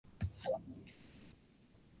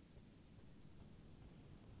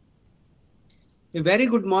A very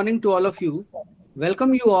good morning to all of you.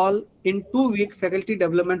 Welcome you all in 2-week faculty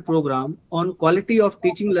development program on quality of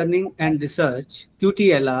teaching, learning and research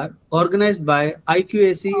 (QTLR) organized by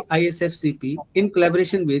IQAC-ISFCP in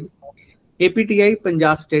collaboration with APTI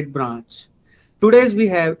Punjab State Branch. Today we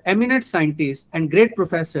have eminent scientist and great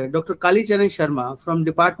professor Dr. Kalicharan Sharma from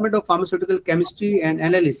Department of Pharmaceutical Chemistry and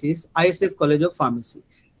Analysis, ISF College of Pharmacy.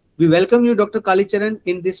 We welcome you, Dr. Kalicharan,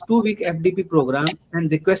 in this 2-week FDP program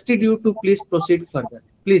and requested you to please proceed further.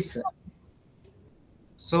 Please, sir.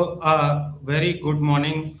 Very good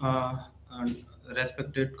morning,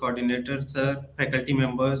 respected coordinators, sir, faculty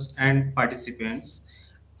members, and participants.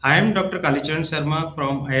 I am Dr. Kalicharan Sharma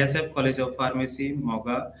from ISF College of Pharmacy,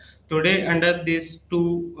 Moga. Today, under these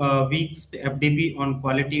 2 weeks FDP on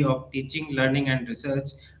quality of teaching, learning, and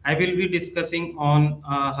research, I will be discussing on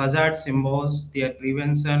hazard symbols, their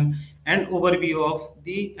prevention, and overview of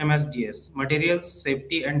the MSDS, materials,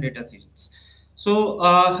 safety, and data sheets.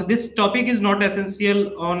 This topic is not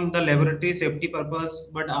essential on the laboratory safety purpose,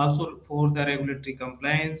 but also for the regulatory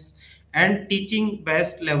compliance and teaching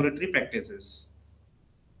best laboratory practices.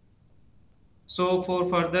 So for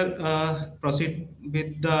further proceed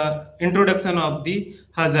with the introduction of the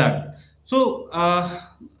hazard.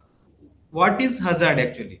 What is hazard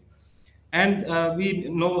actually? And we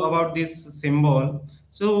know about this symbol.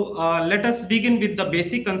 Let us begin with the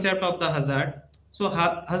basic concept of the hazard.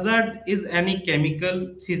 Hazard is any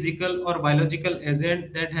chemical, physical, or biological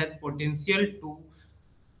agent that has potential to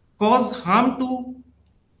cause harm to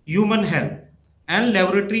human health and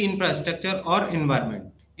laboratory infrastructure or environment.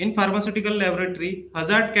 In pharmaceutical laboratory,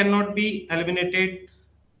 hazard cannot be eliminated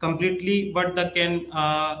completely, but they can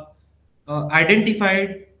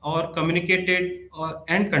identified or communicated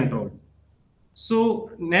and controlled. So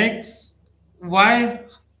next, why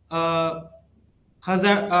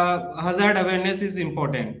hazard awareness is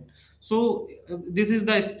important. This is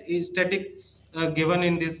the statistics given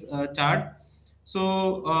in this chart.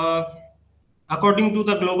 According to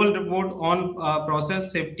the global report on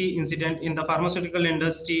process safety incident in the pharmaceutical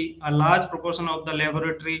industry, a large proportion of the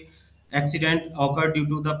laboratory accident occurred due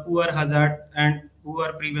to the poor hazard and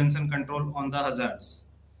poor prevention control on the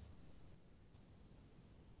hazards.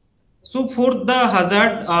 So for the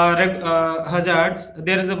hazards,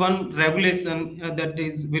 there is one regulation that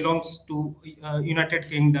is belongs to United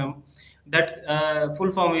Kingdom. That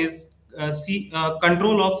full form is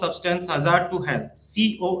Control of Substance Hazard to Health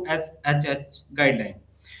 (COSHH) guideline.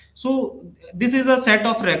 So this is a set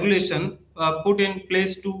of regulation put in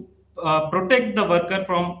place to protect the worker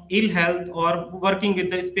from ill health or working with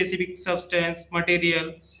the specific substance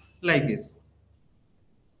material like this.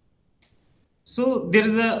 So there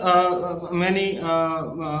is many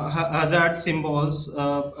hazard symbols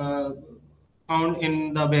found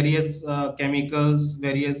in the various chemicals,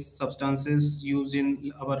 various substances used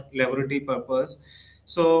in our laboratory purpose.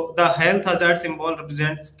 So the health hazard symbol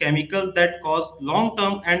represents chemicals that cause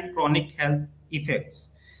long-term and chronic health effects.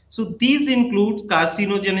 So these include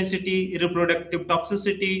carcinogenicity, reproductive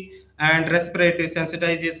toxicity, and respiratory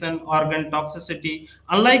sensitization, organ toxicity.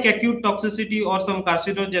 Unlike acute toxicity or some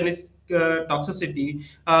carcinogenic toxicity,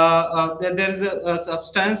 there is a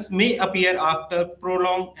substance may appear after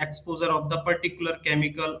prolonged exposure of the particular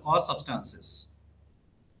chemical or substances.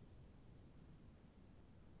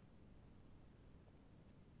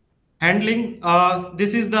 Handling,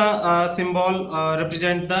 this is the symbol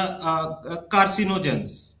represent the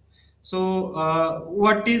carcinogens. So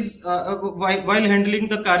what is while handling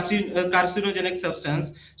the carcinogenic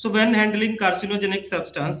substance? So when handling carcinogenic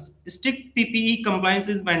substance, strict PPE compliance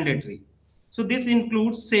is mandatory. So this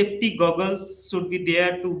includes safety goggles should be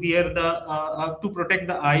there to wear the to protect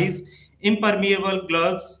the eyes, impermeable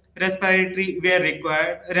gloves, respiratory where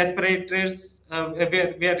required, respirators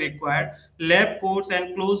where required, lab coats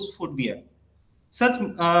and closed footwear. Such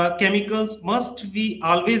chemicals must be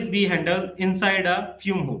always be handled inside a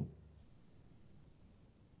fume hood.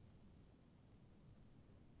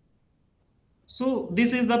 So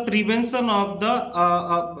this is the prevention of the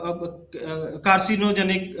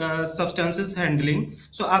carcinogenic substances handling.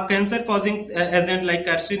 So a cancer causing agent like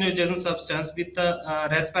carcinogen substance with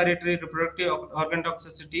respiratory reproductive organ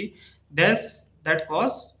toxicity, that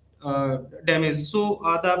cause damage. So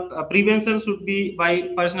the prevention should be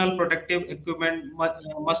by personal protective equipment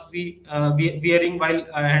must be wearing while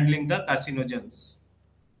handling the carcinogens.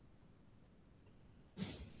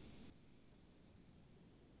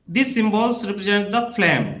 This symbols represents the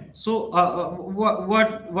flame. So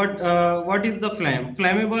what is the flame?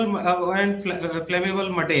 Flammable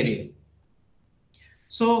material.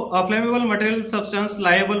 So a flammable material substance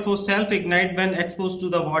liable for self-ignite when exposed to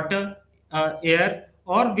the water, air,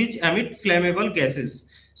 or which emit flammable gases.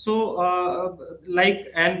 So, like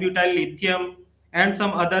N-butyl lithium and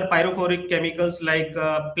some other pyrophoric chemicals like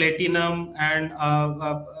platinum and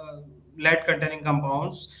lead-containing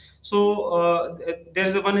compounds. So there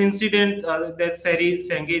is one incident that Sari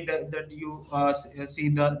Sengi that you see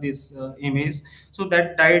this image. So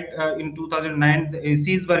that died in 2009.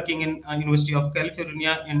 She is working in University of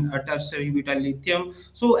California in tertiary butyl lithium.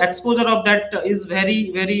 So exposure of that is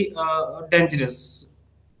very dangerous.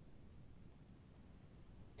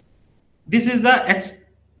 This is the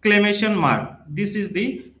exclamation mark. This is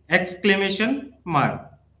the exclamation mark.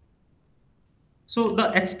 So the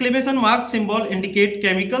exclamation mark symbol indicate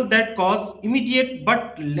chemical that cause immediate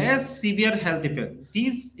but less severe health effect.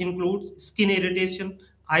 These includes skin irritation,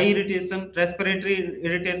 eye irritation, respiratory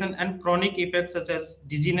irritation, and chronic effects such as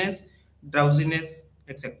dizziness, drowsiness,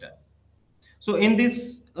 etc. So in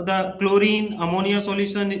this, the chlorine ammonia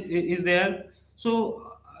solution is there.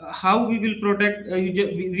 So how we will protect?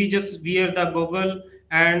 We just wear the goggle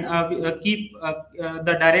and keep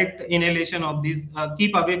the direct inhalation of this.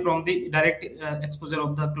 Keep away from the direct exposure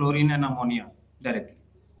of the chlorine and ammonia directly.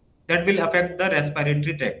 That will affect the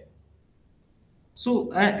respiratory tract.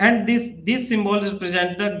 So and this symbol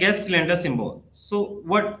represent the gas cylinder symbol. So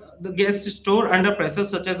what the gas stored under pressure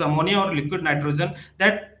such as ammonia or liquid nitrogen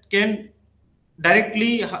that can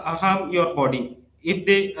directly harm your body if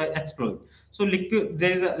they explode. So liquid,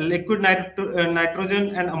 there is a liquid nitrogen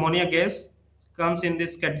and ammonia gas comes in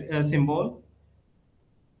this symbol.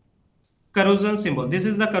 Corrosion symbol. This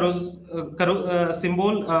is the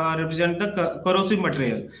symbol represent the corrosive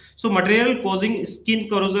material. So material causing skin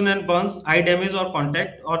corrosion and burns, eye damage or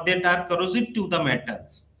contact, or that are corrosive to the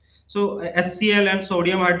metals. So HCl and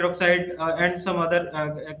sodium hydroxide and some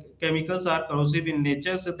other chemicals are corrosive in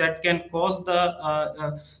nature, so that can cause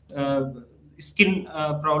the skin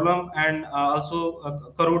problem and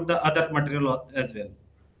also corrode the other material as well.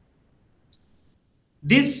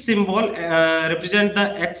 This symbol represents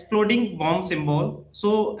the exploding bomb symbol.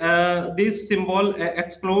 So this symbol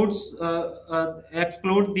explode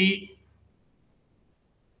the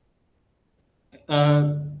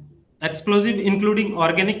explosive including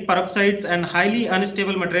organic peroxides and highly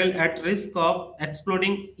unstable material at risk of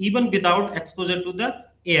exploding even without exposure to the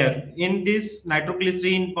air in this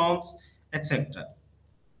nitroglycerin bombs, etc.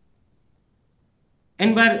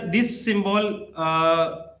 And where this symbol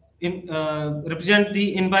represent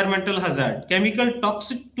the environmental hazard, chemical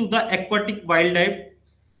toxic to the aquatic wildlife.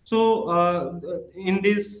 So in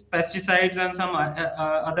these pesticides and some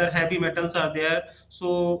other heavy metals are there.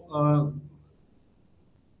 So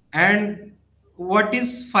and what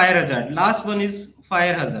is fire hazard? Last one is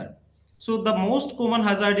fire hazard. So the most common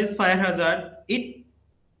hazard is fire hazard. It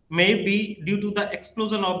may be due to the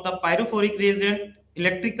explosion of the pyrophoric reagent,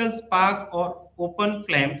 electrical spark, or open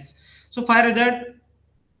flames. So fire hazard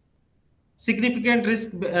significant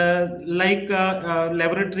risk like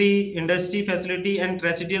laboratory, industry facility, and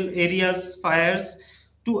residual areas fires.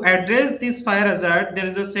 To address this fire hazard, there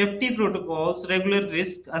is a safety protocols, regular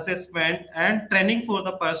risk assessment, and training for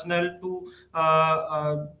the personnel to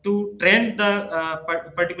train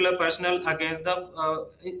the particular personnel against the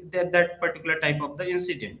that particular type of the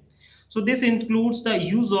incident. So this includes the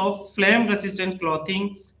use of flame-resistant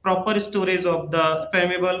clothing, proper storage of the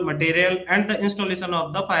flammable material, and the installation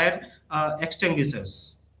of the fire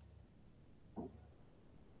extinguishers.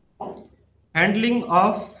 Handling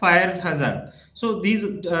of fire hazard. So these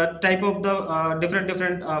type of the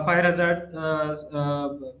different fire hazard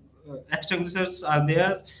extinguishers are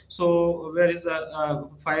there. So where is a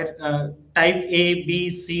fire type A, B,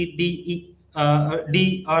 C, D, E,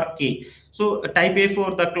 D or K. So type A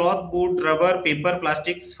for the cloth, wood, rubber, paper,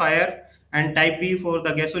 plastics, fire, and type B for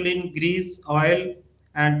the gasoline, grease, oil,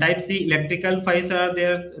 and type C electrical fires are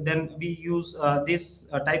there. Then we use this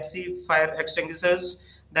type C fire extinguishers.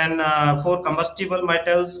 Then for combustible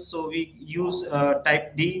metals, so we use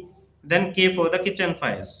type D. Then K for the kitchen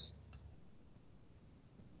fires.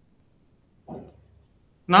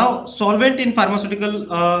 Now, solvent in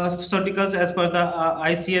pharmaceuticals as per the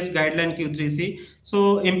ICS guideline Q3C.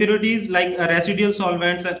 So impurities like residual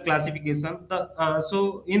solvents and classification.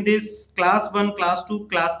 So in this class 1, class 2,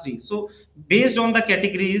 class 3. So based on the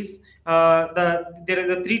categories, there is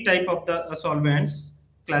a 3 type of the solvents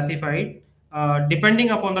classified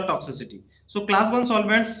depending upon the toxicity. So class 1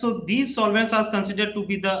 solvents, so these solvents are considered to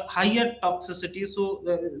be the higher toxicity. So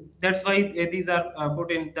that's why these are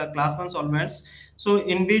put in the class 1 solvents. So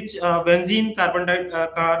in which benzene, carbon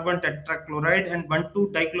tetrachloride, and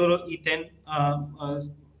 1,2-dichloroethane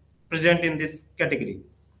present in this category.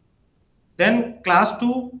 Then class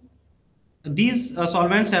 2 these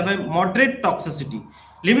solvents have a moderate toxicity.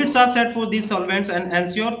 Limits are set for these solvents and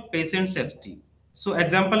ensure patient safety. So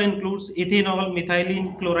example includes ethanol,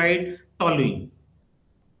 methylene chloride, toluene.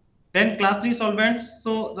 Then class 3 solvents,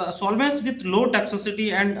 so the solvents with low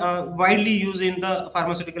toxicity and widely used in the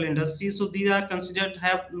pharmaceutical industry. So these are considered to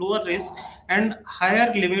have lower risk and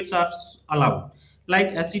higher limits are allowed,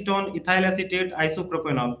 like acetone, ethyl acetate,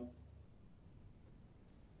 isopropanol.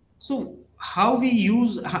 So how we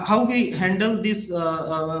handle these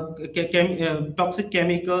toxic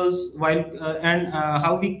chemicals while and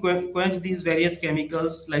how we quench these various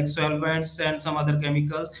chemicals like solvents and some other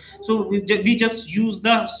chemicals. So we just use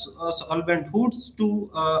the solvent hoods to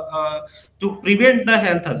prevent the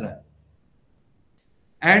health hazard.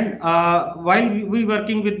 And while we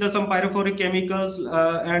working with some pyrophoric chemicals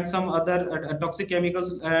and some other toxic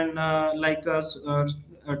chemicals and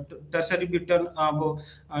tertiary butyl,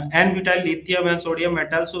 n-butyl lithium and sodium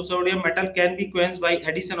metal. So sodium metal can be quenched by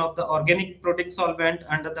addition of the organic protic solvent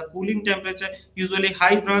under the cooling temperature. Usually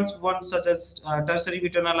high branch ones such as tertiary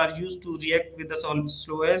butanol are used to react with the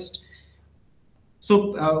slowest.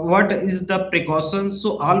 So, what is the precautions?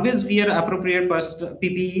 So, always wear appropriate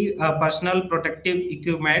PPE, personal protective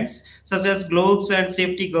equipments such as gloves and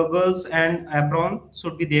safety goggles and apron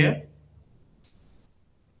should be there.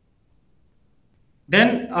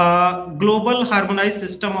 Then global harmonized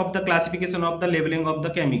system of the classification of the labeling of the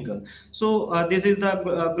chemical. So this is the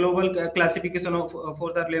global classification of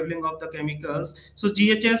for the labeling of the chemicals. So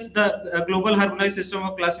GHS, the global harmonized system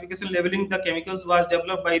of classification labeling the chemicals, was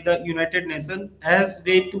developed by the United Nations as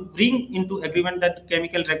way to bring into agreement that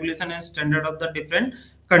chemical regulation and standard of the different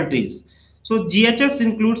countries. So GHS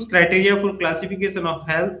includes criteria for classification of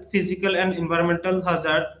health, physical and environmental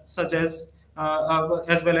hazard such as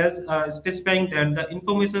well as specifying that the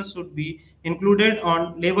information should be included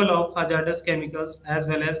on label of hazardous chemicals as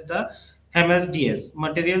well as the MSDS,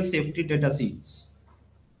 material safety data sheets.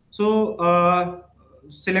 So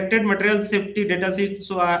selected material safety data sheet.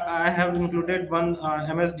 So I have included one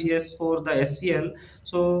MSDS for the SCL.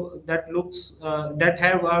 So that looks that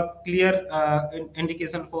have a clear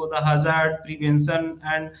indication for the hazard prevention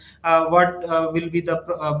and what will be the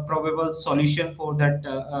probable solution for that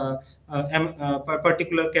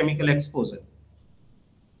particular chemical exposure.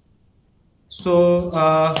 So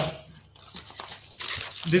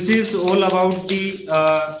this is all about the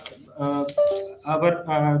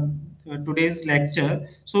our today's lecture.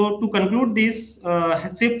 So to conclude this,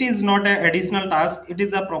 safety is not an additional task; it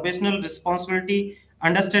is a professional responsibility.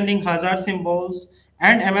 Understanding hazard symbols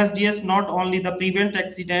and MSDS not only the prevent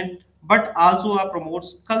accident but also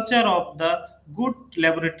promotes culture of the good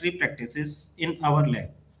laboratory practices in our lab.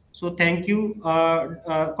 So thank you,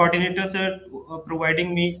 coordinator sir,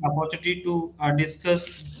 providing me opportunity to discuss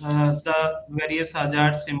the various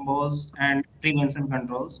hazard symbols and prevention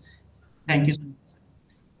controls. Thank you so much.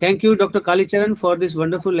 Thank you, Dr. Kalicharan, for this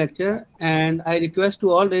wonderful lecture. And I request to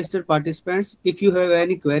all registered participants, if you have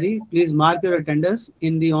any query, please mark your attendance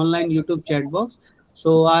in the online YouTube chat box.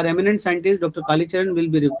 So our eminent scientist, Dr. Kalicharan, will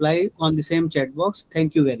be replying on the same chat box.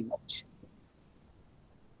 Thank you very much.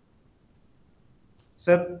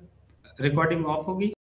 Sir, recording off होगी.